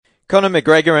Conor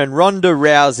McGregor and Ronda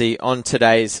Rousey on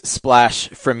today's Splash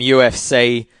from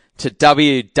UFC to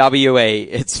WWE.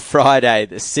 It's Friday,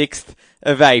 the 6th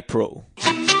of April.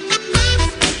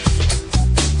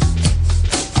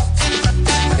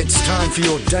 It's time for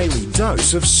your daily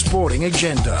dose of sporting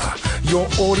agenda. Your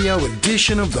audio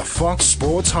edition of the Fox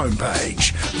Sports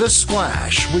homepage. The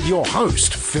Splash with your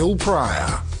host, Phil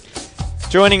Pryor.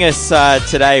 Joining us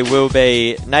today will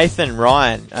be Nathan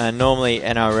Ryan, normally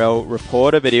NRL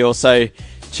reporter, but he also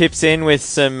chips in with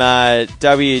some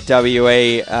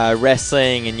WWE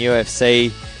wrestling and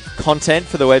UFC content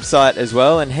for the website as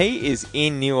well. And he is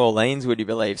in New Orleans, would you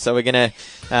believe? So we're going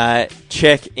to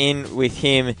check in with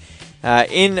him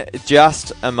in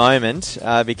just a moment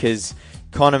because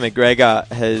Conor McGregor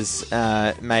has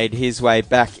made his way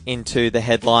back into the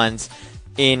headlines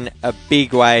in a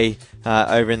big way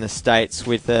over in the States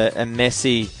with a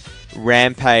messy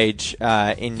rampage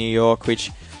in New York, which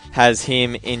has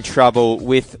him in trouble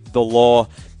with the law.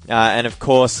 And of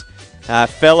course,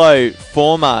 fellow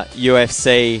former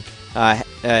UFC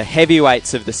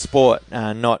heavyweights of the sport,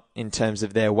 not in terms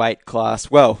of their weight class.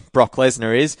 Well, Brock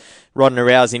Lesnar is. Ronda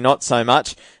Rousey, not so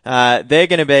much. They're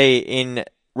going to be in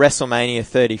Wrestlemania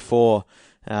 34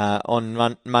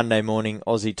 on Monday morning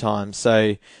Aussie time.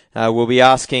 So we'll be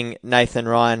asking Nathan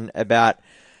Ryan about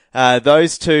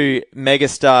those two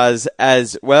megastars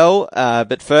as well.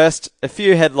 But first, a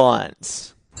few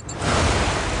headlines.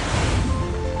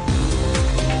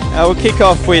 We'll kick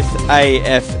off with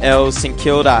AFL. St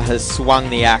Kilda has swung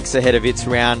the axe ahead of its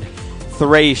round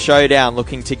 3 showdown,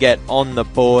 looking to get on the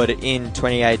board in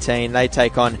 2018. They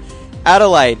take on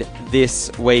Adelaide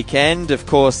this weekend. Of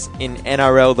course, in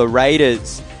NRL, the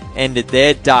Raiders ended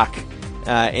their duck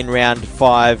in round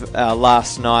 5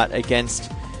 last night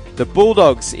against the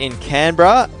Bulldogs in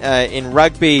Canberra. In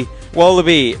rugby,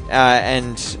 Wallaby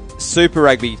and Super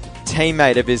Rugby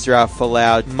teammate of Israel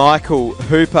Folau, Michael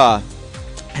Hooper,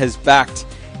 has backed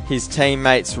his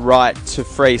teammates' right to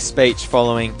free speech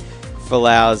following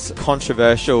Folau's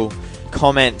controversial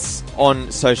comments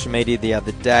on social media the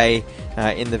other day.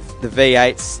 In the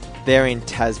V8s, they're in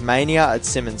Tasmania at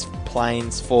Simmons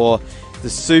Plains for the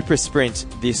Super Sprint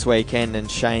this weekend,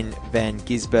 and Shane Van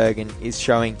Gisbergen is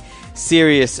showing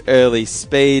serious early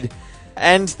speed.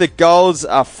 And the goals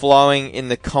are flowing in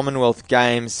the Commonwealth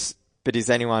Games, but is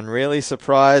anyone really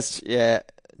surprised? Yeah,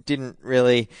 didn't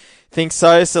really think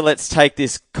so. So let's take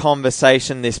this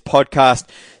conversation, this podcast,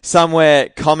 somewhere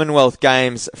Commonwealth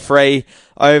Games free,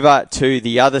 over to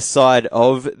the other side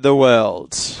of the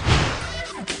world.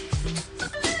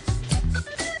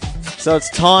 So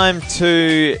it's time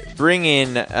to bring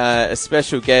in a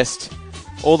special guest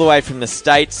all the way from the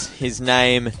States. His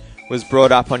name was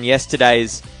brought up on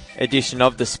yesterday's edition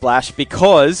of The Splash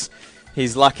because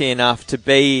he's lucky enough to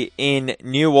be in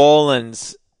New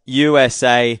Orleans,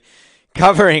 USA,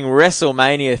 covering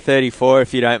Wrestlemania 34,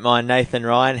 if you don't mind. Nathan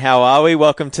Ryan, how are we?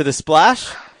 Welcome to The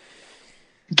Splash.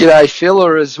 G'day, Phil,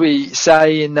 or as we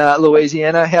say in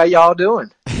Louisiana, how y'all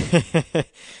doing?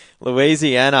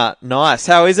 Louisiana, nice.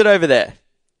 How is it over there?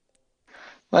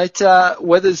 Mate,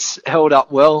 weather's held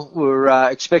up well. We're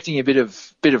expecting a bit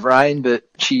of rain, but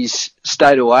she's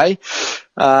stayed away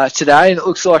today, and it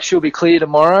looks like she'll be clear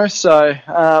tomorrow. So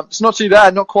it's not too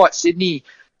bad. Not quite Sydney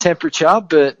temperature,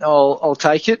 but I'll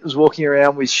take it. I was walking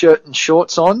around with shirt and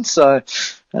shorts on, so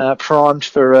primed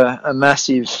for a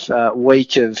massive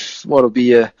week of what'll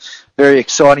be a very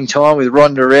exciting time with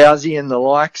Ronda Rousey and the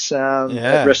likes at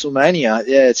WrestleMania.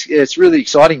 Yeah, it's really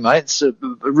exciting, mate. It's a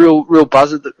real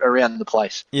buzz around the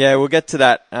place. Yeah, we'll get to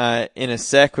that in a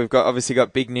sec. We've obviously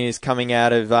got big news coming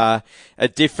out of a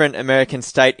different American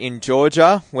state in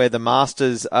Georgia, where the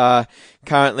Masters are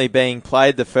currently being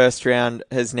played. The first round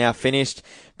has now finished.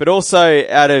 But also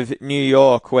out of New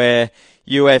York, where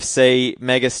UFC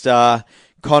megastar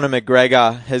Conor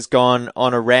McGregor has gone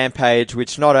on a rampage,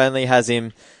 which not only has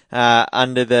him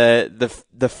under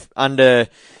the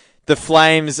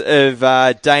flames of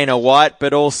Dana White,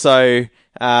 but also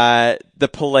the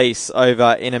police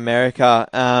over in America.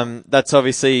 That's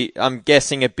obviously, I'm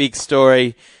guessing, a big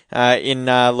story in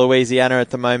Louisiana at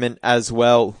the moment as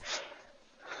well.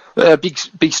 A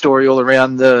big story all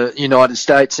around the United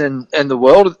States and the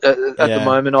world at the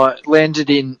moment. I landed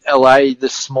in LA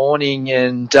this morning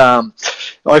and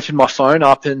opened my phone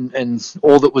up and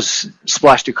all that was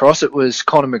splashed across it was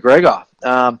Conor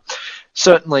McGregor.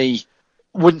 Certainly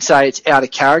wouldn't say it's out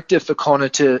of character for Conor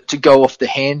to go off the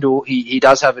handle. He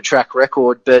does have a track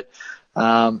record, but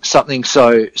something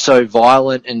so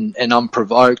violent and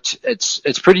unprovoked,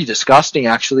 it's pretty disgusting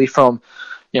actually from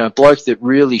a bloke that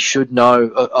really should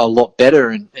know a lot better,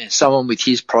 and someone with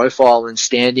his profile and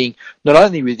standing, not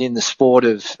only within the sport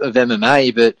of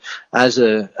MMA, but as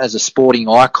a sporting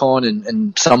icon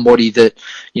and somebody that,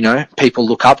 people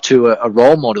look up to, a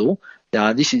role model.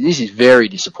 This is very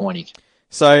disappointing.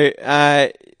 So,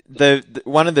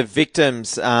 one of the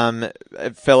victims,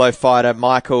 fellow fighter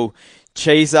Michael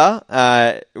Cheeser,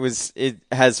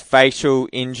 has facial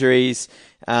injuries.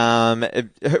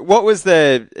 What was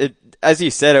as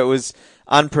you said, it was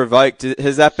unprovoked.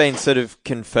 Has that been sort of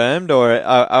confirmed,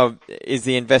 or is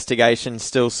the investigation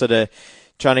still sort of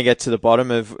trying to get to the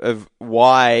bottom of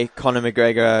why Conor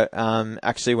McGregor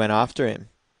actually went after him?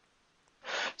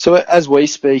 So as we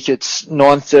speak, it's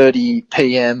 9:30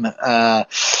 p.m.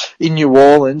 In New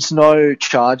Orleans. No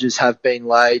charges have been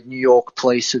laid. New York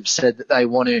police have said that they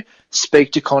want to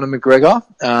speak to Conor McGregor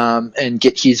and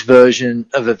get his version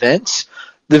of events.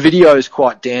 The video is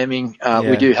quite damning.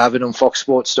 We do have it on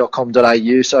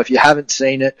foxsports.com.au. So if you haven't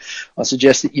seen it, I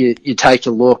suggest that you take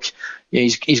a look.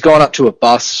 He's gone up to a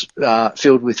bus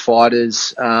filled with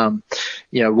fighters.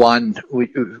 One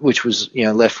which was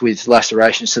left with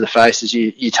lacerations to the face, as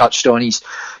you touched on. He's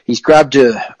grabbed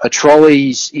a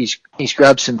trolley. He's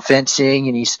grabbed some fencing,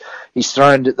 and he's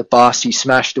thrown it at the bus. He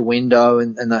smashed a window,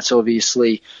 and that's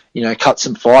obviously cut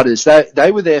some fighters.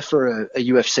 They were there for a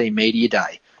UFC media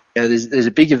day. There's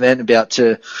a big event about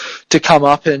to come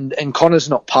up, and Conor's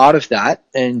not part of that,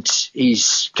 and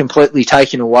he's completely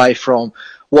taken away from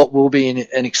what will be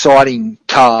an exciting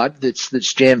card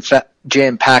that's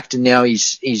jam-packed, and now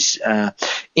he's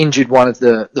injured one of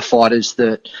the fighters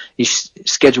that is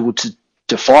scheduled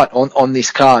to fight on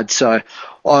this card. So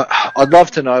I'd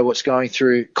love to know what's going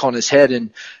through Conor's head,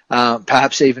 and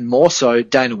perhaps even more so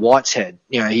Dana White's head.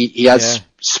 He has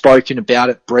spoken about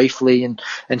it briefly and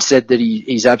said that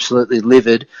he's absolutely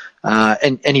livid,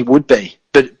 and he would be.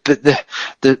 But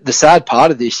the sad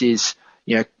part of this is,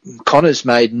 Conor's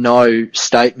made no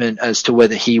statement as to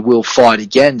whether he will fight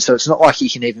again. So it's not like he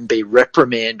can even be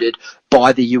reprimanded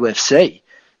by the UFC,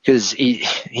 because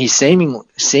he's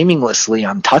seemingly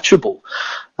untouchable.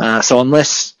 So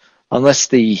unless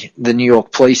the New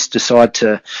York police decide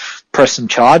to press some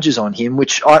charges on him,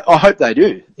 which I hope they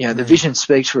do. The vision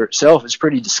speaks for itself. It's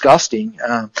pretty disgusting,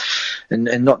 and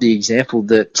not the example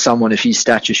that someone of his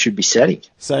stature should be setting.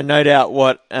 So no doubt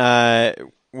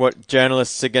what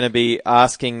journalists are going to be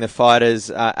asking the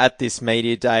fighters at this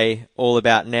media day all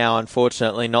about now,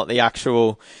 unfortunately, not the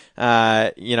actual,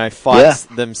 fights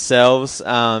themselves.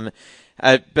 But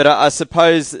I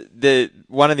suppose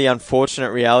one of the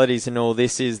unfortunate realities in all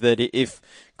this is that if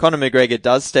Conor McGregor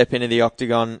does step into the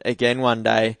octagon again one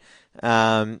day,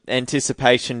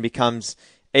 anticipation becomes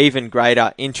even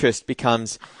greater, interest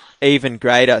becomes even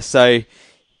greater. So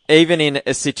even in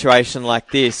a situation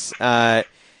like this,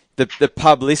 the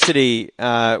publicity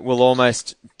will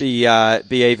almost be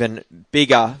even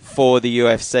bigger for the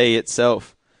UFC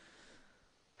itself.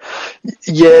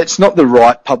 Yeah, it's not the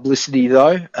right publicity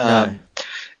though. No.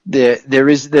 There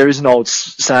is an old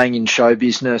saying in show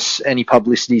business: any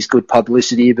publicity is good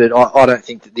publicity. But I don't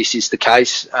think that this is the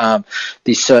case.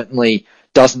 This certainly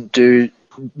doesn't do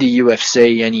the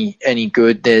UFC any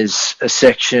good. There's a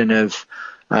section of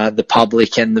the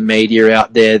public and the media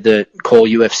out there that call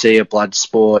UFC a blood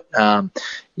sport,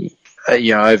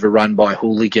 overrun by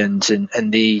hooligans,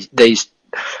 and these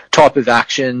type of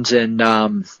actions and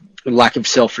lack of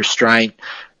self-restraint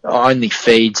only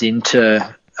feeds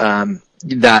into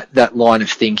that line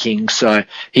of thinking. So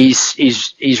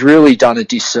he's really done a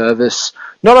disservice,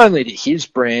 not only to his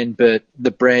brand, but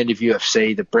the brand of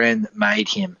UFC, the brand that made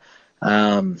him.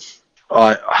 I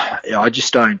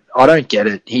just don't get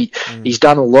it. He's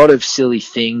done a lot of silly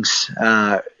things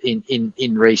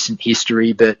in recent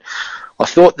history, but I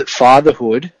thought that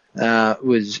fatherhood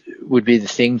would be the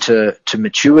thing to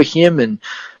mature him and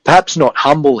perhaps not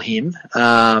humble him,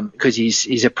 because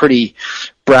he's a pretty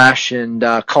brash and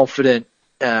confident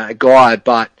guy,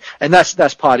 and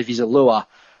that's part of his allure.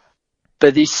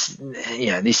 But this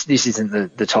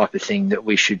isn't the type of thing that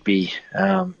we should be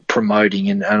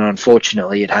promoting, and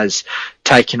unfortunately, it has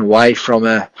taken away from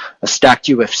a stacked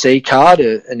UFC card,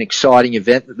 an exciting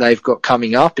event that they've got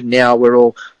coming up, and now we're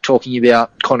all talking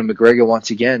about Conor McGregor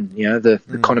once again. The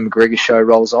Conor McGregor show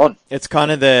rolls on. It's kind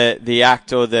of the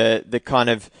act or the kind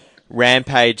of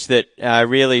rampage that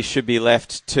really should be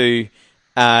left to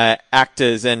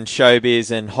actors and showbiz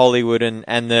and Hollywood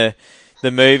and the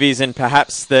movies and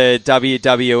perhaps the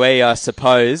WWE, I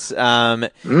suppose,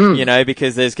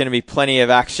 because there's going to be plenty of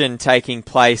action taking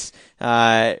place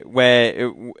where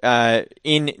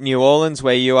in New Orleans,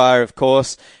 where you are, of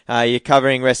course. You're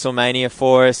covering Wrestlemania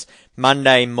for us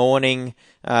Monday morning.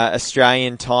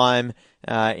 Australian time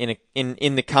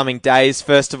in the coming days.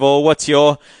 First of all, what's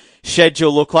your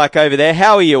schedule look like over there?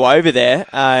 How are you over there?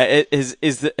 Has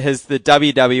the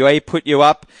WWE put you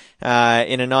up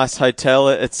in a nice hotel,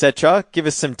 etc.? Give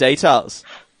us some details.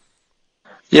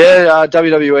 Yeah,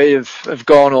 WWE have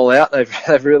gone all out.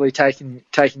 They've really taken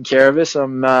care of us.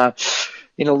 I'm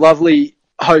in a lovely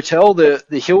hotel, the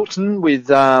Hilton, with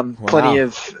plenty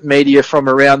of media from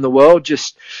around the world.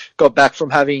 Just got back from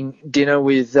having dinner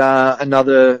with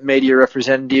another media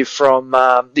representative from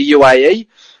the UAE.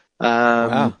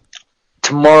 Wow.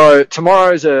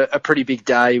 Tomorrow's a pretty big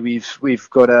day. We've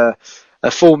got a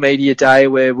full media day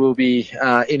where we'll be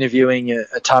interviewing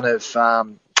a ton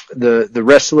of the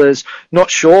wrestlers. Not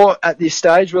sure at this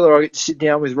stage whether I get to sit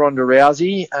down with Ronda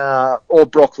Rousey or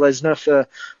Brock Lesnar for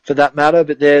that matter,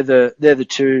 but they're the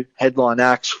two headline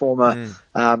acts, former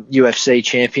UFC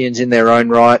champions in their own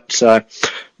right. So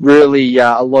really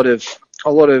a lot of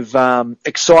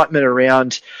excitement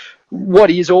around what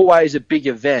is always a big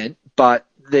event, but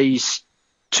these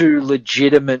two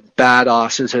legitimate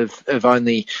badasses have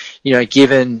only,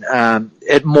 given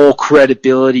it more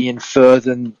credibility and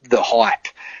furthered the hype.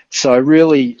 So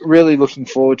really, really looking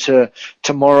forward to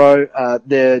tomorrow.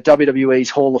 The WWE's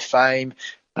Hall of Fame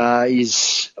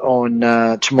is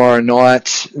on tomorrow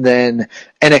night. Then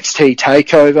NXT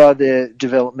TakeOver, their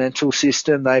developmental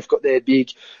system, they've got their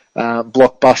big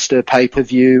blockbuster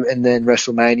pay-per-view, and then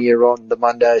WrestleMania on the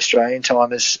Monday Australian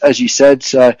time, as you said.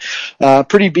 So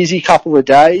pretty busy couple of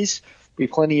days. Be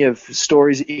plenty of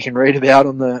stories that you can read about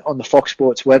on the Fox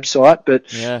Sports website, but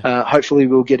hopefully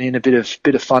we'll get in a bit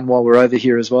of fun while we're over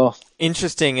here as well.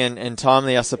 Interesting and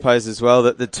timely, I suppose, as well,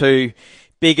 that the two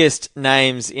biggest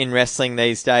names in wrestling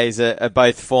these days are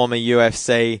both former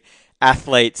UFC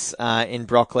athletes in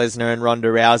Brock Lesnar and Ronda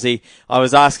Rousey. I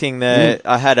was asking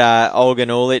I had Olga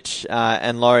Ulich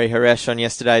and Laurie Haresh on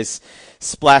yesterday's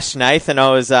Splash Nathan.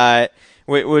 I was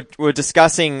we're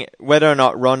discussing whether or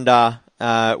not Ronda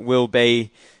will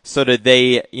be sort of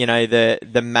the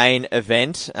main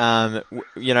event.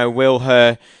 Will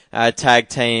her tag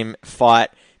team fight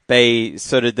be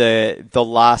sort of the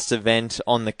last event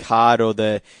on the card, or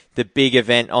the big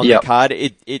event on the card?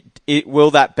 It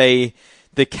will that be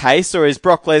the case, or is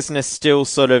Brock Lesnar still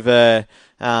sort of a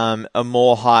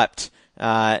more hyped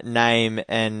name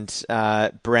and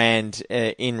brand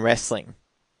in wrestling?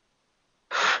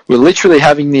 We're literally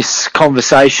having this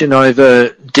conversation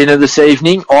over dinner this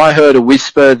evening. I heard a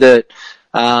whisper that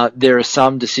there are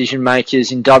some decision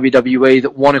makers in WWE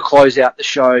that want to close out the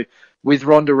show with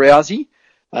Ronda Rousey.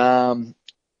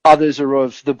 Others are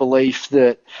of the belief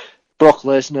that Brock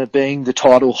Lesnar, being the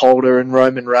title holder, and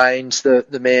Roman Reigns, the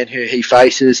man who he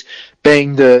faces,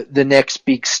 being the next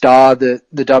big star that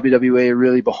the WWE are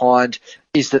really behind,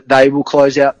 is that they will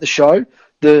close out the show.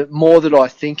 The more that I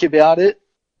think about it,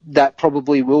 that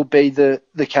probably will be the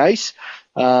case.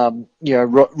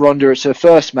 Ronda, it's her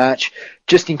first match.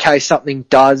 Just in case something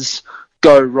does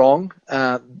go wrong,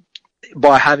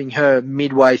 by having her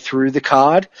midway through the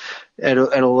card,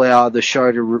 it'll allow the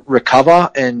show to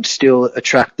recover and still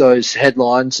attract those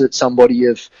headlines that somebody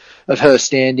of her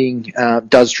standing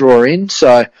does draw in.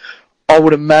 So I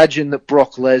would imagine that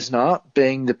Brock Lesnar,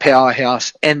 being the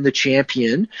powerhouse and the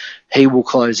champion, he will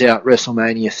close out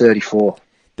WrestleMania 34.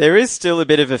 There is still a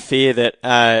bit of a fear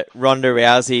that Ronda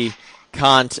Rousey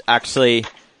can't actually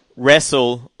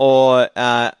wrestle or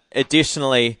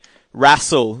additionally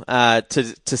wrestle,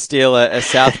 to steal a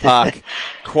South Park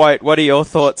quote. What are your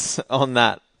thoughts on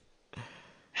that?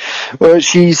 Well,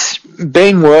 she's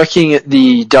been working at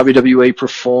the WWE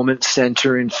Performance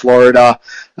Center in Florida.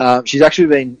 She's actually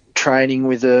been training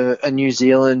with a New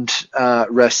Zealand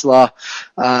wrestler,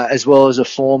 as well as a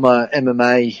former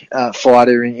MMA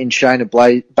fighter in Shayna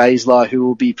Baszler, who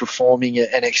will be performing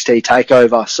at NXT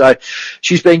TakeOver. So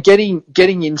she's been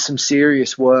getting in some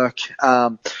serious work,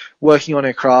 working on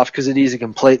her craft, because it is a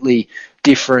completely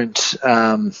different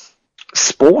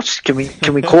sport. Can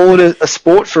we call it a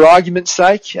sport for argument's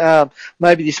sake?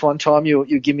 Maybe this one time you'll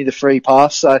give me the free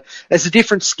pass. So it's a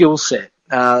different skill set.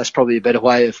 That's probably a better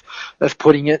way of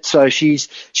putting it. So she's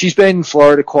been in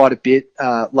Florida quite a bit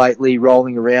lately,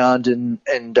 rolling around and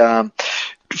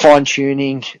fine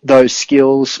tuning those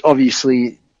skills.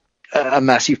 Obviously, a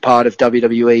massive part of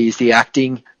WWE is the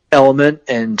acting element,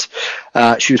 and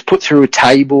she was put through a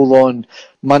table on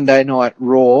Monday Night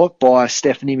Raw by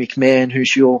Stephanie McMahon, who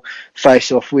she'll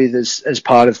face off with as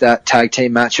part of that tag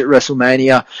team match at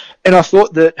WrestleMania. And I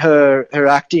thought that her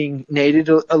acting needed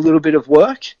a little bit of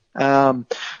work. So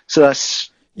that's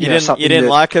you didn't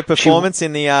like her performance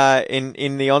in the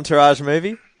Entourage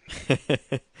movie?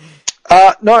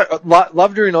 No,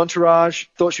 loved her in Entourage.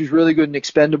 Thought she was really good in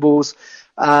Expendables.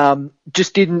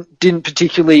 Just didn't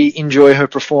particularly enjoy her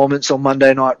performance on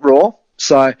Monday Night Raw.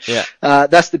 So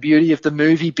that's the beauty of the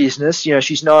movie business. You know,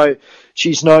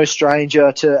 she's no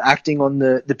stranger to acting on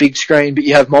the big screen, but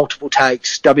you have multiple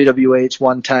takes. WWE, it's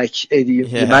one take. Either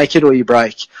you make it or you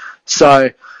break. So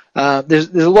there's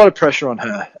a lot of pressure on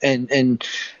her, and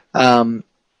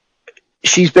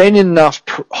she's been in enough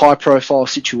high-profile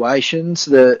situations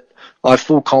that I have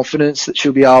full confidence that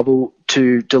she'll be able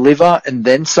to deliver and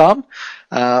then some.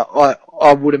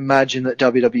 I would imagine that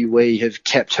WWE have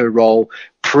kept her role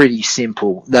pretty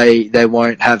simple. They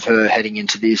won't have her heading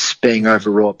into this being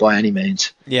overwrought by any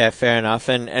means. Yeah, fair enough.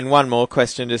 And one more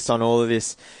question just on all of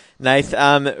this, Nath.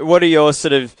 What are your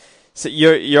sort of... So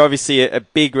you're obviously a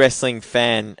big wrestling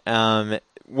fan.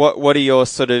 What are your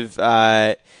sort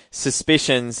of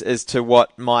suspicions as to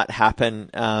what might happen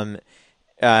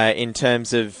in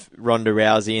terms of Ronda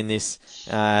Rousey in this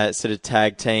sort of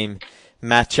tag team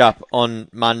matchup on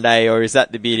Monday, or is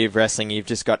that the beauty of wrestling? You've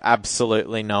just got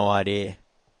absolutely no idea.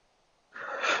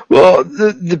 Well,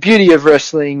 the beauty of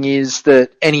wrestling is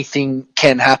that anything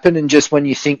can happen, and just when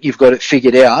you think you've got it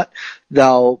figured out,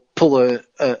 they'll pull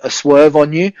a swerve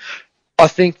on you. I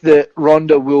think that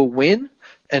Ronda will win,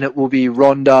 and it will be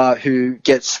Ronda who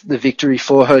gets the victory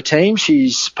for her team.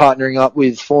 She's partnering up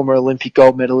with former Olympic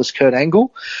gold medalist Kurt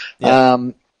Angle. Yeah.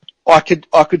 I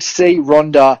could see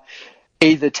Ronda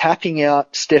either tapping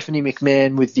out Stephanie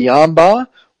McMahon with the armbar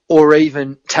or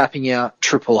even tapping out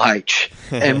Triple H.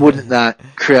 And wouldn't that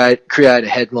create a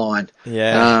headline?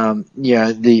 Yeah.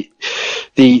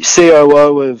 The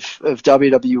COO of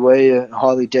WWE, a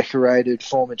highly decorated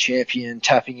former champion,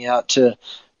 tapping out to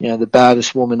the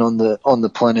baddest woman on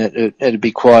the planet. It'd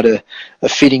be quite a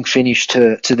fitting finish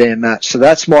to their match. So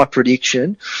that's my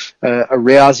prediction. A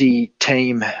Rousey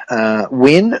team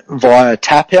win via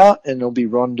tap out, and it'll be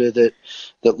Ronda that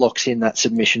locks in that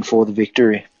submission for the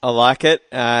victory. I like it,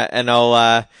 and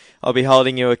I'll be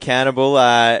holding you accountable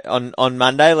on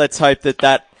Monday. Let's hope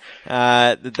that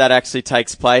actually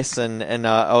takes place, and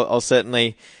I'll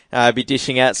certainly be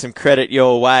dishing out some credit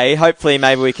your way. Hopefully,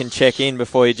 maybe we can check in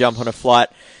before you jump on a flight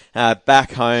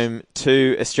back home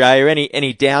to Australia.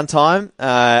 Any downtime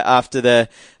after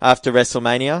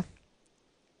WrestleMania?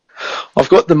 I've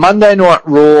got the Monday Night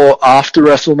Raw after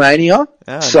WrestleMania.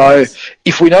 Oh, so nice.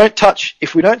 if we don't touch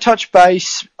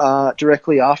base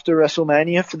directly after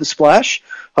WrestleMania for the Splash,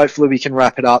 hopefully we can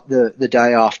wrap it up the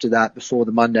day after that before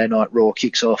the Monday Night Raw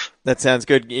kicks off. That sounds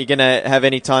good. You're gonna have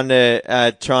any time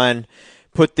to try and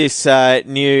put this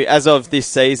as of this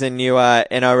season, new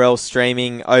NRL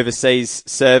streaming overseas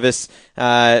service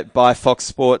by Fox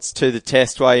Sports to the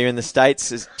test while you're in the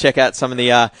States? Check out some of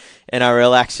the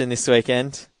NRL action this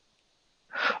weekend.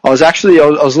 I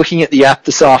was looking at the app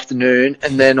this afternoon,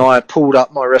 and then I pulled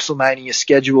up my WrestleMania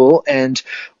schedule, and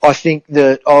I think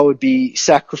that I would be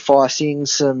sacrificing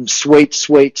some sweet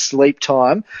sleep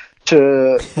time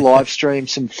to live stream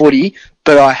some footy,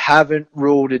 but I haven't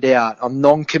ruled it out. I'm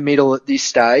non-committal at this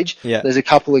stage. Yeah. There's a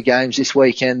couple of games this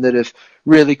weekend that have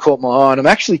really caught my eye, and I'm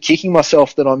actually kicking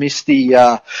myself that I missed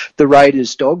the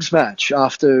Raiders-Dogs match.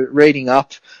 After reading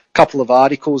up a couple of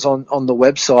articles on the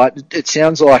website, it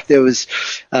sounds like there was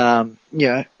a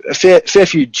fair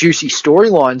few juicy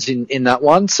storylines in that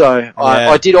one. So yeah.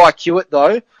 I did IQ it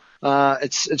though.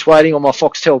 It's waiting on my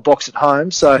Foxtel box at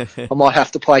home, so I might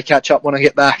have to play catch up when I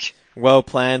get back. Well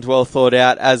planned, well thought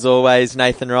out, as always,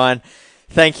 Nathan Ryan.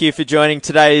 Thank you for joining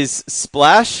today's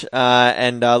Splash,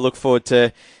 and look forward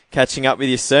to catching up with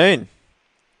you soon.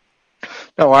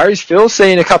 No worries, Phil. See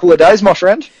you in a couple of days, my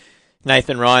friend.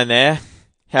 Nathan Ryan there.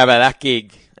 How about that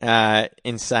gig?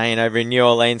 Insane over in New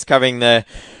Orleans, covering the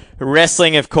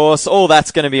wrestling, of course. All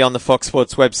that's going to be on the Fox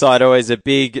Sports website. Always a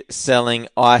big selling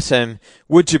item.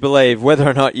 Would you believe, whether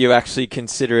or not you actually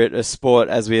consider it a sport,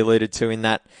 as we alluded to in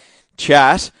that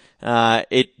chat,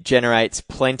 it generates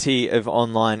plenty of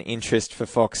online interest for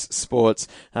Fox Sports.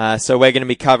 So we're going to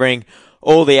be covering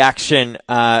all the action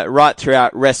right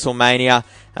throughout WrestleMania.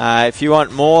 If you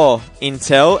want more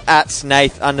intel, at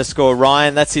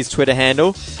Nath_Ryan, that's his Twitter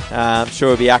handle. I'm sure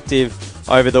he'll be active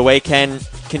over the weekend.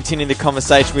 Continue the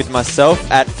conversation with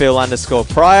myself at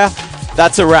Phil_Pryor.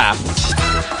 That's a wrap.